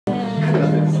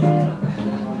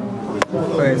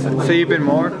Okay, so you've been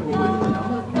more?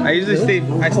 I usually stay.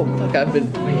 Fuck, I've been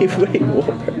way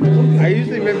more. I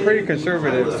usually been pretty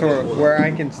conservative, so where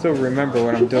I can still remember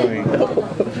what I'm doing. No.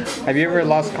 Have you ever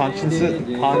lost consciousness?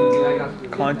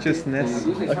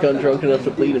 I've gotten drunk enough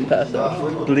to bleed and pass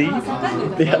out. Bleed?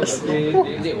 Yes.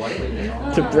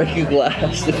 To break a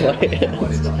glass in my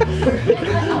hands.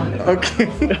 Okay.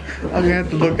 I'm gonna have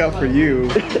to look out for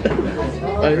you.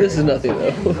 I mean, this is nothing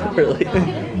though, really.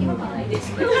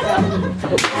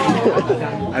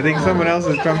 I think someone else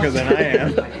is drunker than I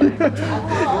am.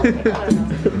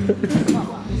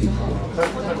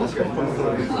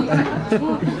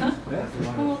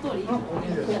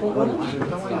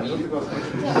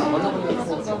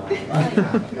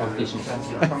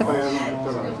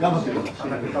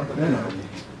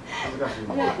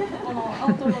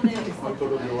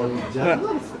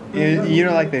 You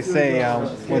know, like they say,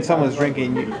 when someone's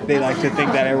drinking, they like to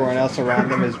think that everyone else around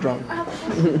them is drunk.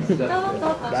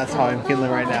 That's how I'm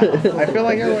feeling right now. I feel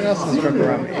like everyone else is drunk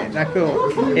around me, and I feel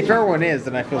if everyone is,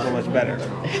 then I feel so much better.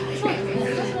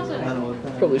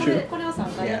 Probably true.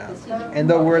 Yeah. And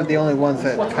though we're the only ones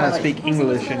that kind of speak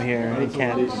English in here, they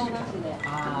can't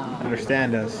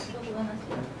understand us.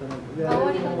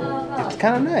 It's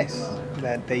kind of nice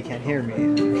that they can hear me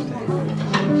and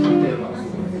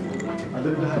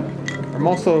understand. I'm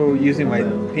also using my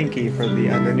pinky for the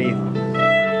underneath,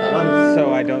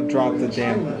 so I don't drop the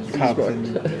damn cup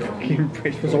and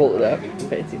Just hold it up.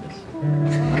 Fanciness.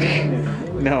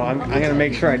 No, I'm gonna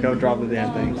make sure I don't drop the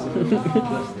damn thing.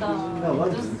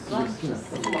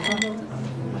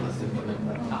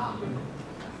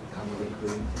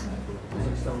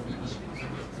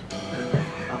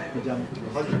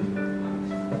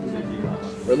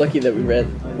 We're lucky that we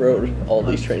rode all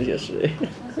these trains yesterday.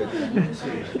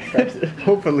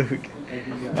 Hopefully.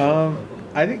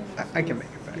 I think I can make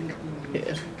it back.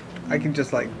 Yeah. I can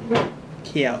just like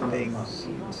key out things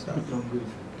and stuff.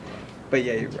 But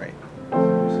yeah, you're right.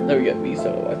 Now we got Visa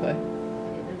Wi-Fi.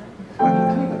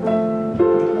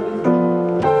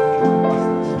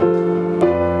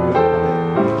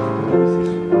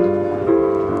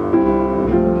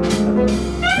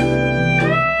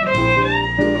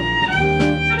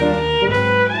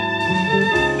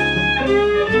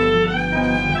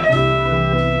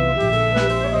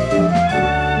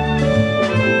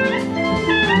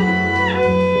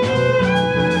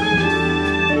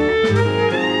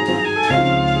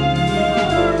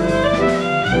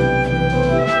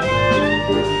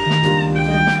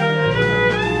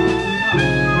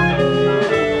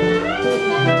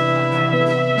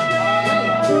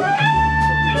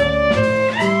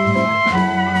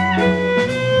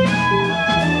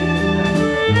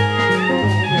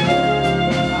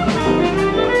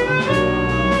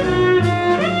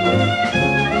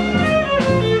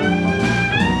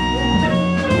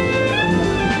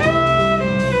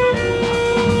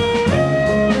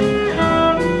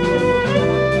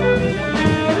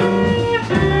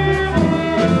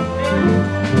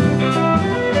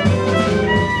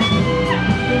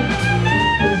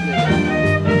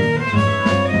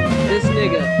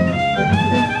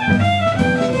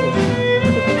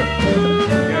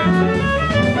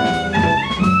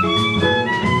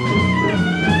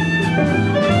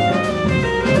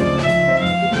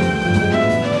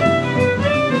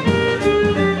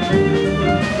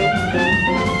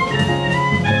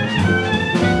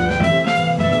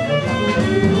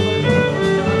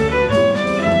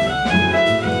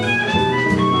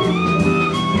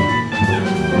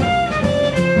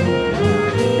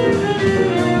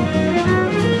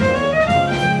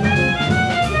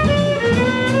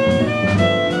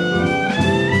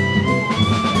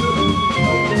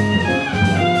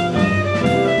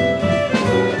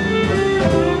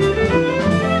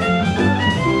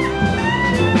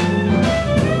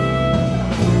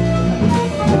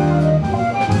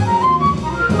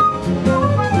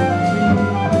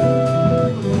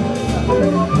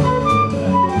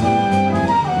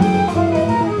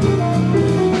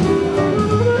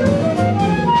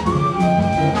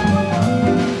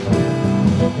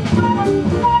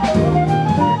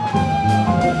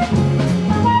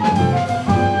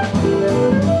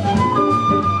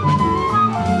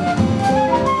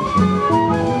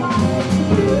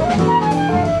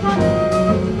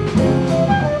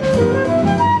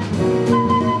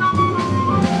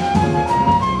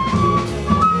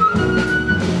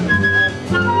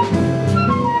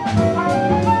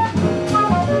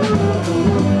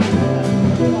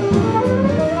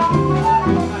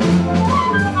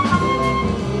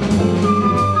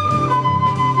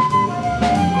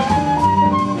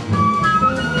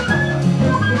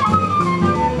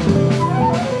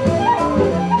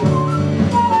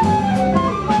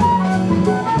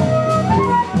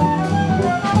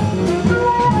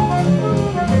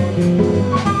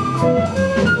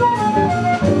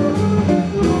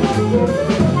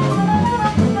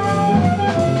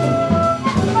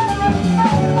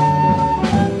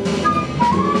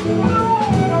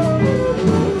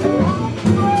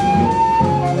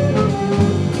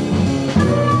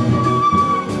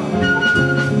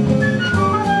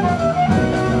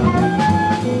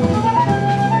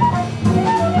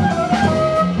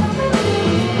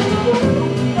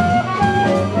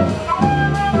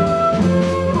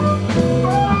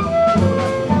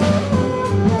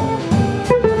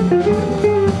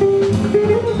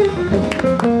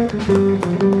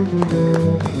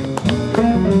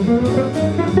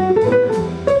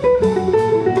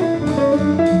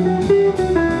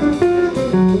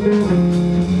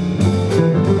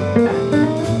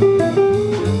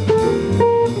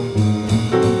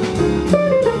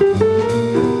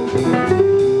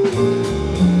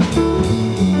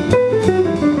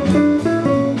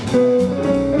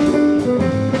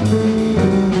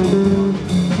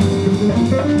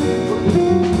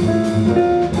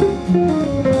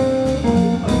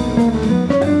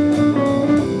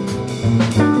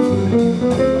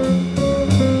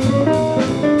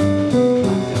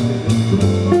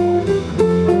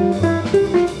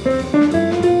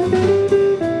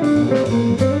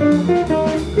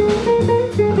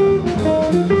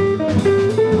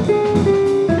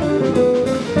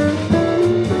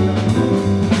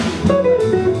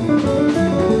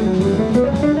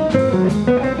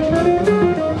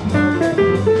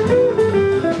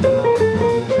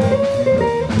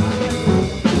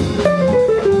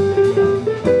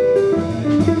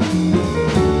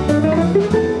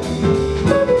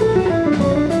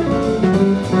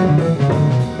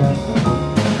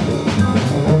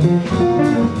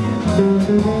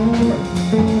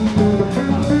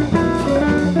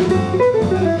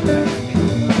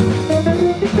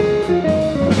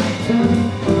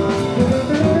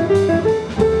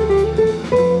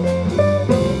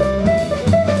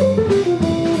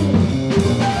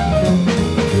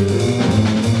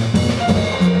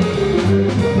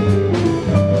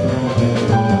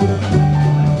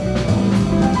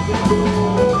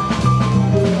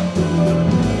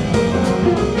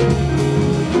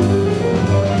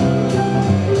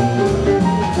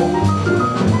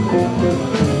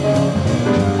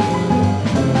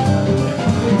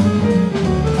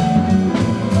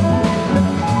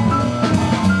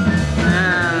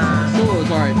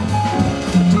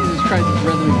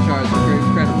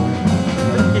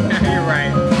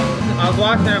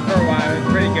 Walked there for a while. It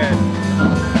was pretty good.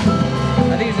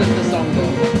 I think it's just the song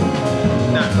though.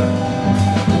 No.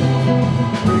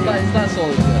 It's not so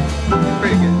good. It's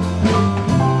pretty good.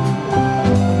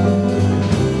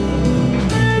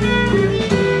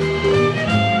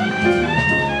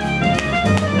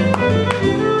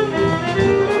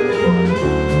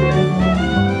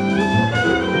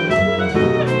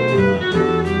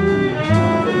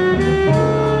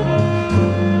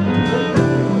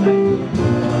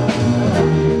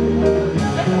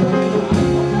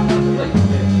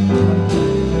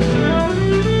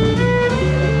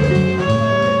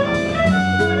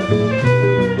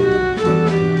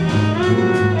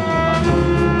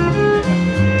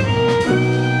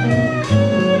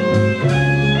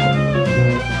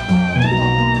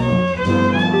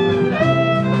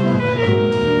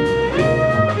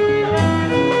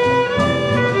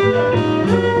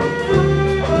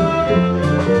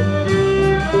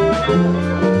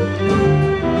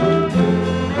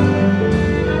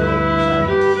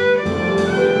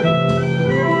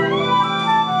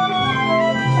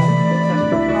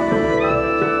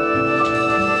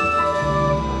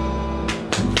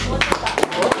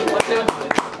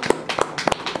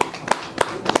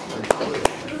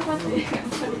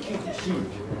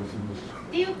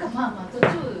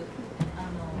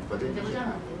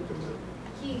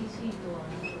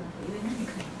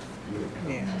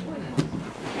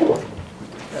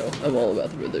 I'm all about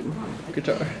the rhythm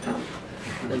guitar.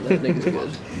 And that nigga's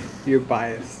good. You're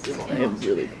biased. I am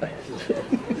really biased.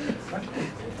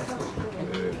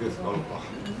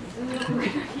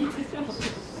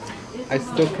 I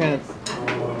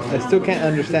still can't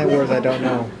understand words I don't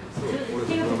know.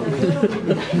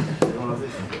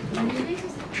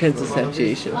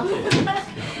 Transubstantiation.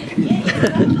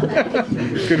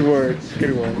 Good word.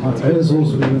 Good word. I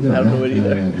don't know it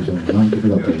either.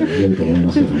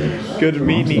 Good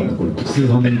meaning.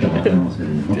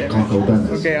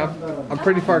 Okay, I'm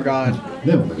pretty far gone.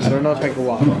 I don't know if I can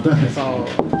walk. That's all.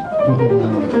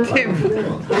 Damn.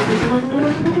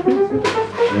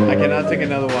 I cannot take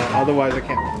another one. Otherwise, I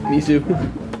can't. Misu.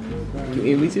 Can you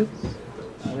eat misu?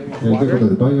 Water?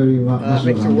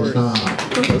 Makes it worse.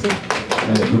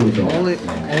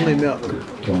 Only milk.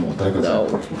 No. No.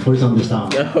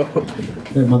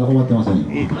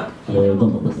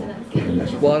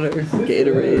 Water,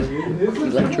 Gatorade,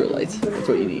 electrolytes. That's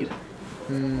what you need.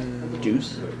 Juice.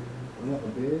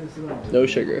 No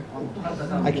sugar.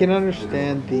 I can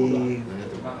understand the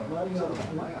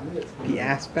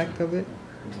aspect of it,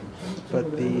 but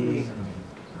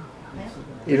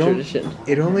it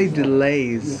only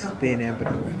delays the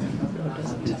inevitable.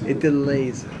 It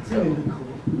delays it.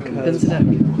 Thins it out.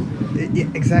 Yeah,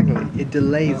 exactly. It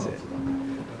delays it.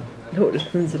 No, it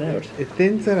thins it out. It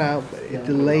thins it out, but it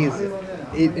delays it.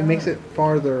 it makes it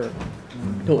farther.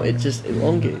 No, it just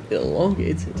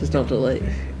elongates. It does not delay.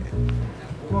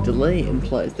 Delay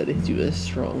implies that it hits you as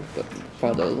strong, but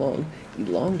farther along.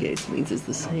 Elongates means it's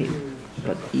the same,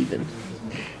 but even.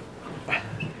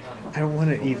 I don't want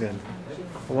it even.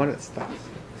 I want it to stop.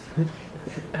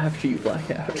 After you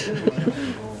black out.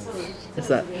 That's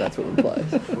what it implies.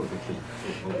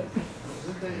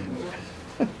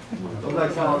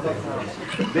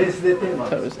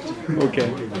 Toast. Okay.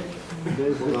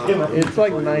 It's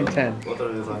like 9:10.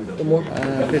 One more?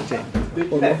 15.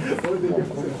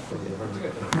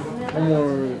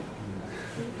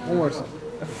 One more song.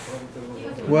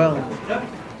 Well,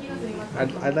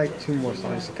 I'd like 2 more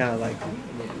songs to kind of like.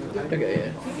 Okay,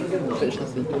 yeah. Finish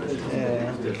this.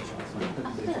 Yeah.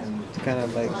 To kind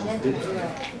of like.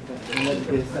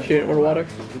 Shoot, more water?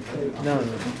 No.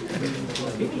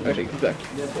 Actually, come back.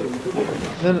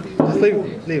 No, just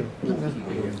leave. No.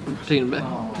 Taking him back.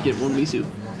 Get one miso.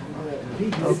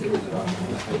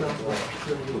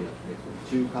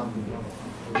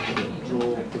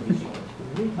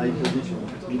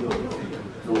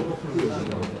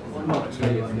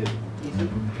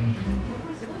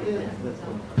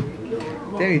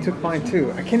 Damn, you took mine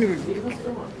too. I can't even.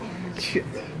 Shit.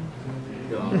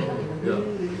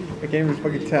 I can't even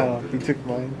fucking tell if you took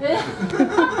mine.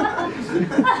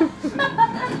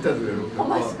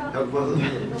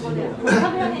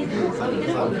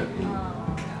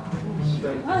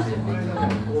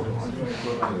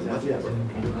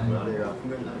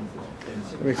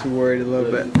 That makes me worried a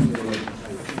little bit.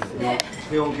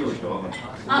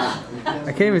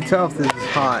 I can't even tell if this is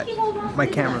hot. My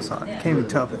camera's hot. I can't even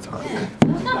tell if it's hot.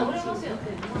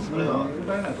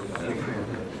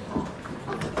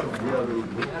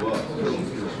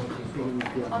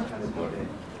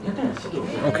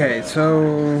 Okay,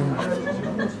 so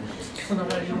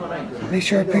make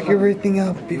sure I pick everything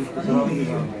up before we leave.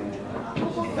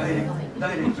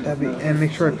 And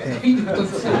make sure I pay.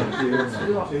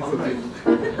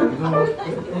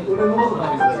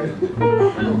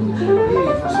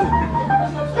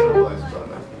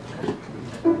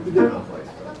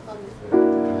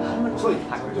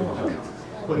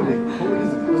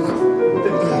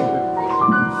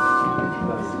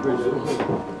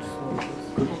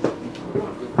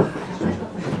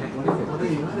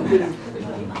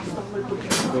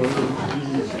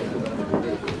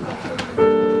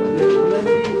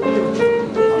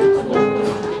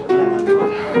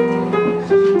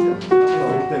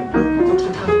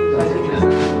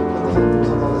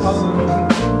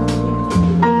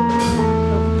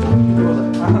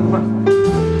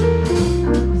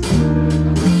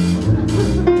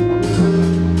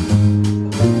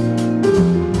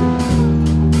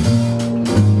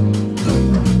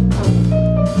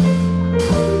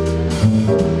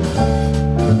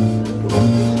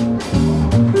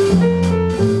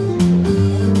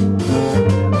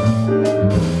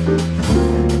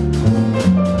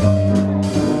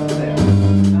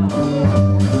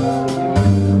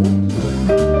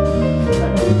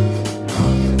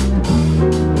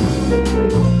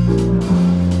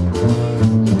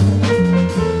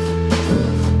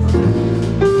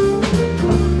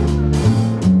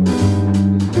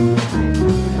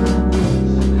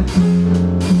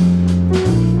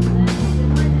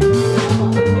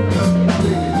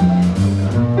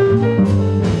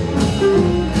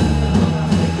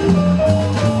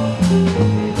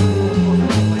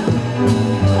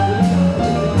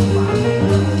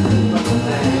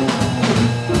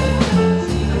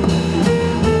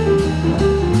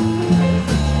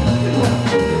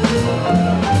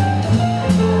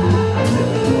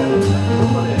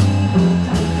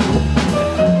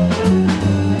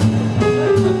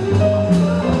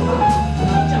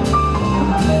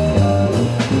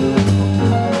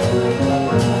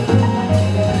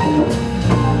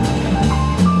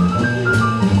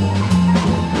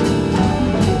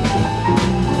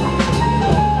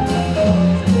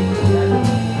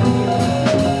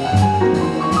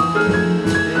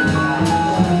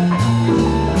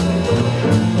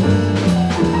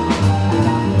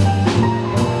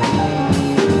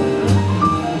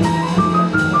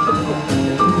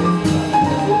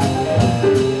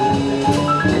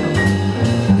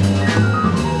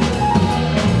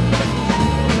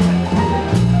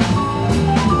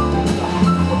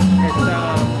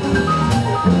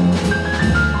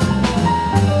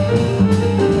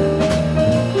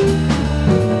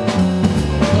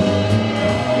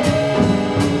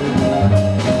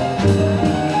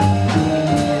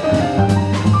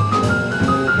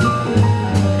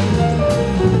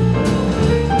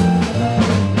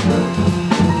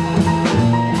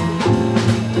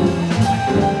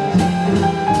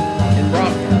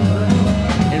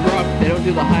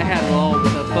 the hi-hat at all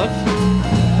with a foot,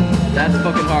 that's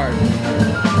fucking hard.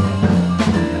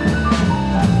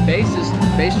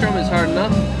 Bass drum is hard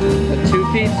enough, but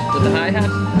 2 feet with the hi-hat,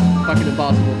 fucking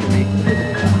impossible for me.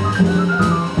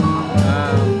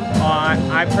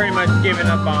 I've pretty much given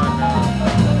up on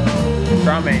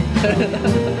drumming.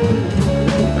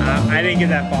 I didn't get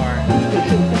that far.